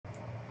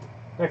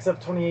Next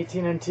up,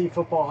 2018 NT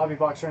Football Hobby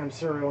Box Random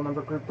Serial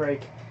Number Group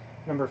Break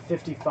number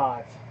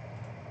 55.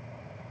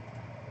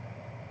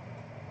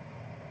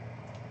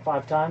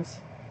 5 times.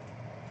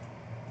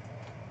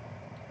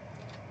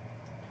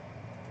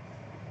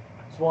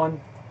 It's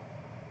 1,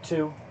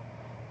 2,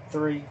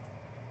 3,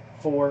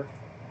 4,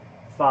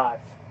 5.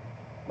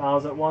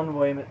 Miles at 1,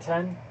 William at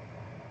 10.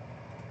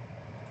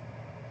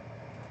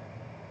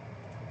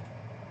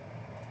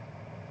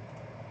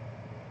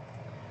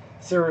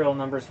 Serial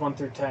numbers 1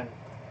 through 10.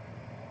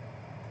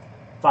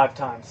 5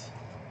 times.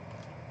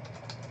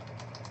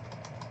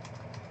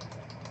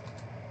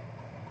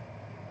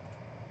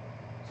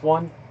 It's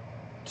 1,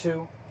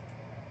 2,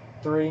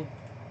 3,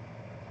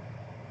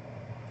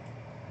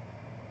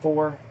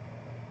 4,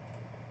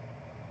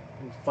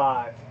 and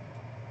 5.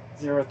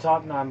 0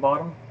 top, 9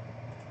 bottom.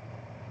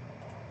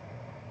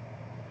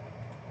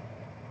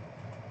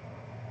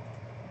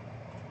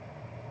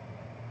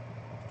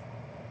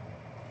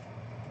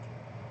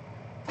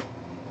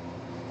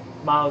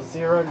 Miles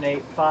 0,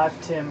 Nate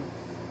 5, Tim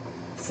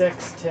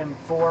 6, Tim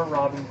 4,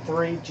 Robin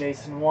 3,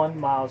 Jason 1,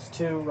 Miles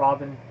 2,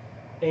 Robin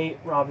 8,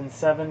 Robin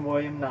 7,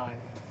 William 9.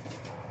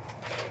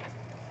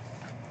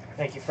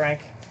 Thank you,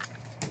 Frank.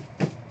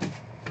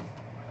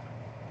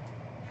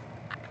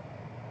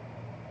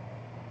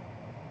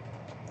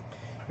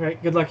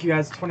 Alright, good luck, you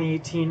guys.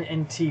 2018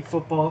 NT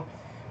Football.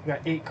 We got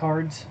 8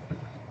 cards.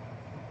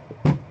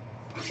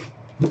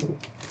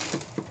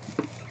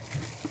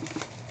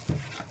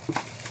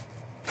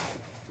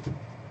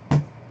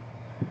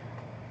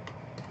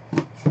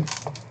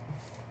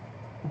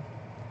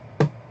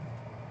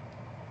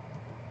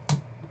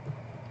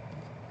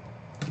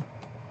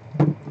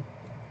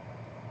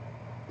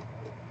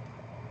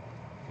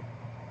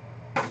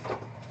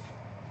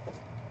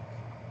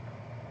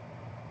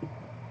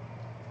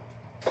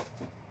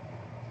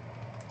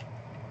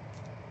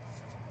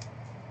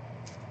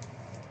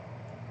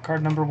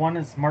 Card number 1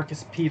 is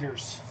Marcus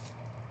Peters.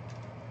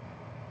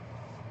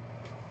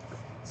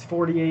 It's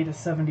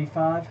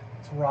 48/75.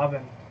 It's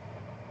Robin.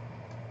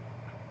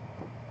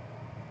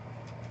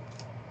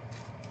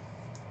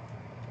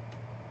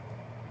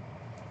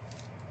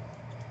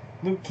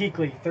 Luke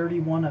Kuechly,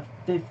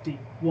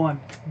 31/51.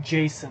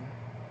 Jason.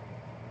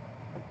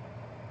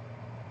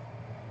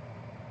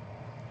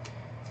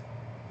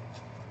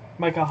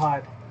 Micah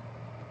Hyde.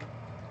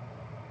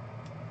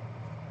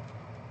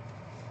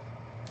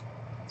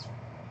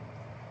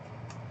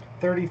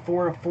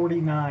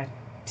 $34/49.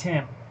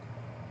 Tim.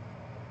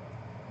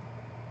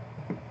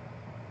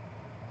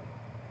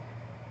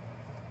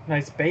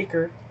 Nice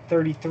Baker.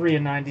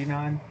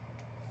 33/99.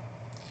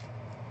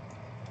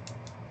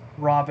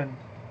 Robin.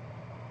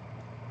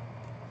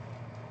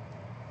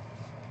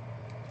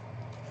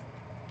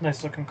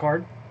 Nice looking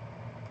card.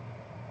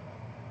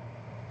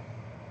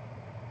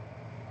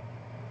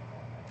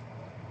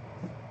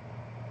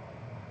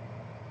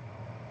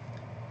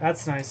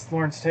 That's nice.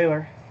 Lawrence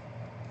Taylor.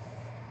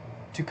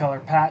 2-color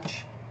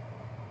patch.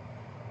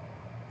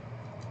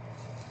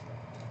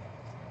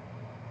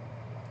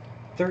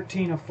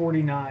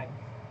 $13/49.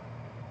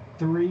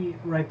 3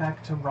 right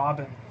back to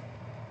Robin.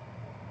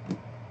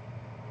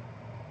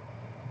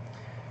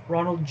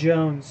 Ronald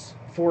Jones,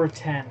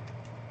 4/10.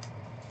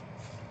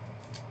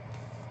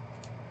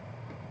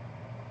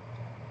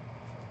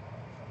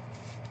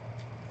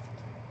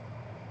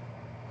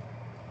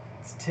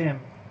 It's Tim.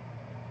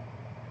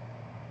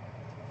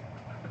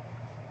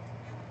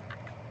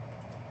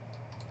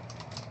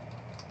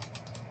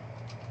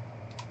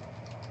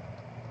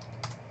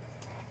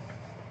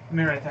 Let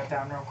me write that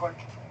down real quick.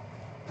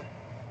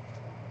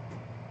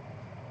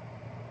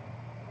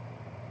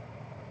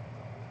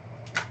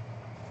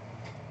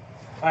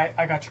 Alright,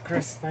 I got you,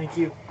 Chris. Thank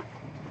you.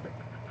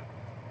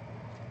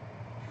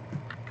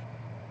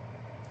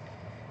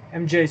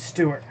 MJ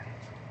Stewart.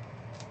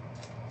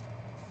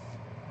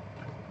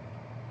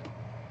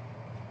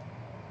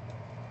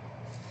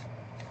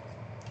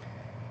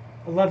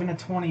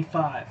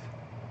 $11/25.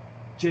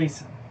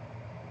 Jason.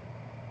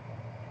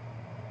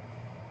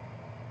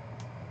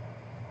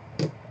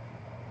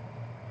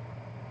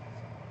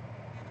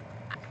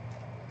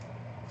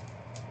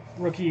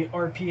 Rookie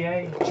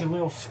RPA,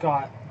 Jaleel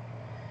Scott.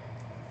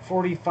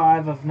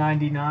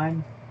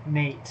 45/99.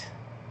 Nate.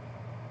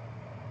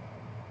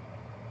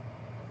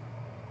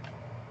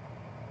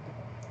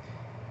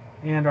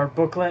 And our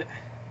booklet,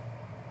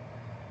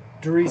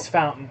 Dries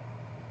Fountain.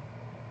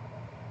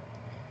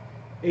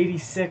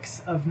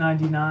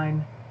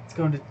 86/99. It's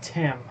going to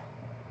Tim.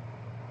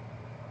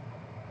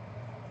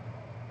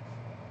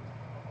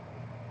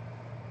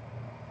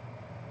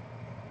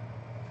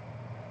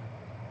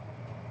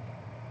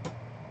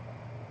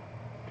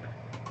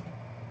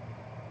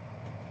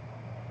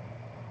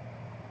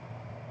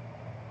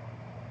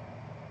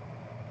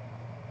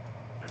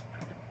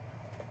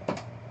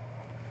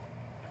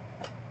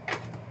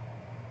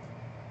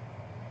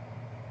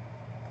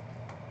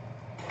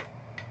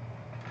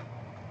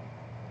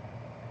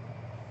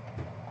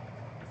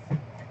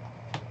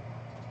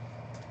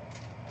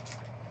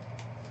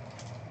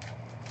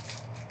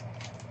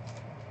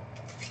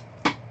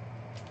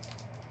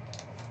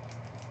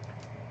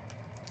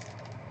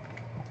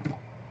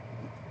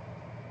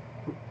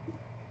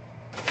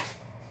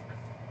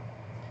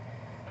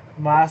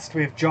 Last,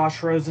 we have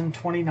Josh Rosen,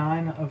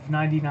 29 of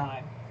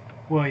 99.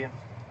 William.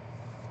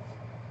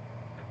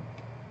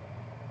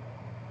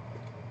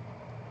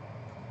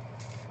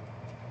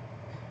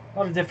 A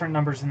lot of different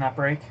numbers in that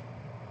break.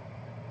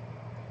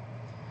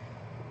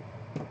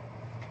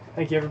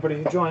 Thank you,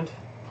 everybody who joined.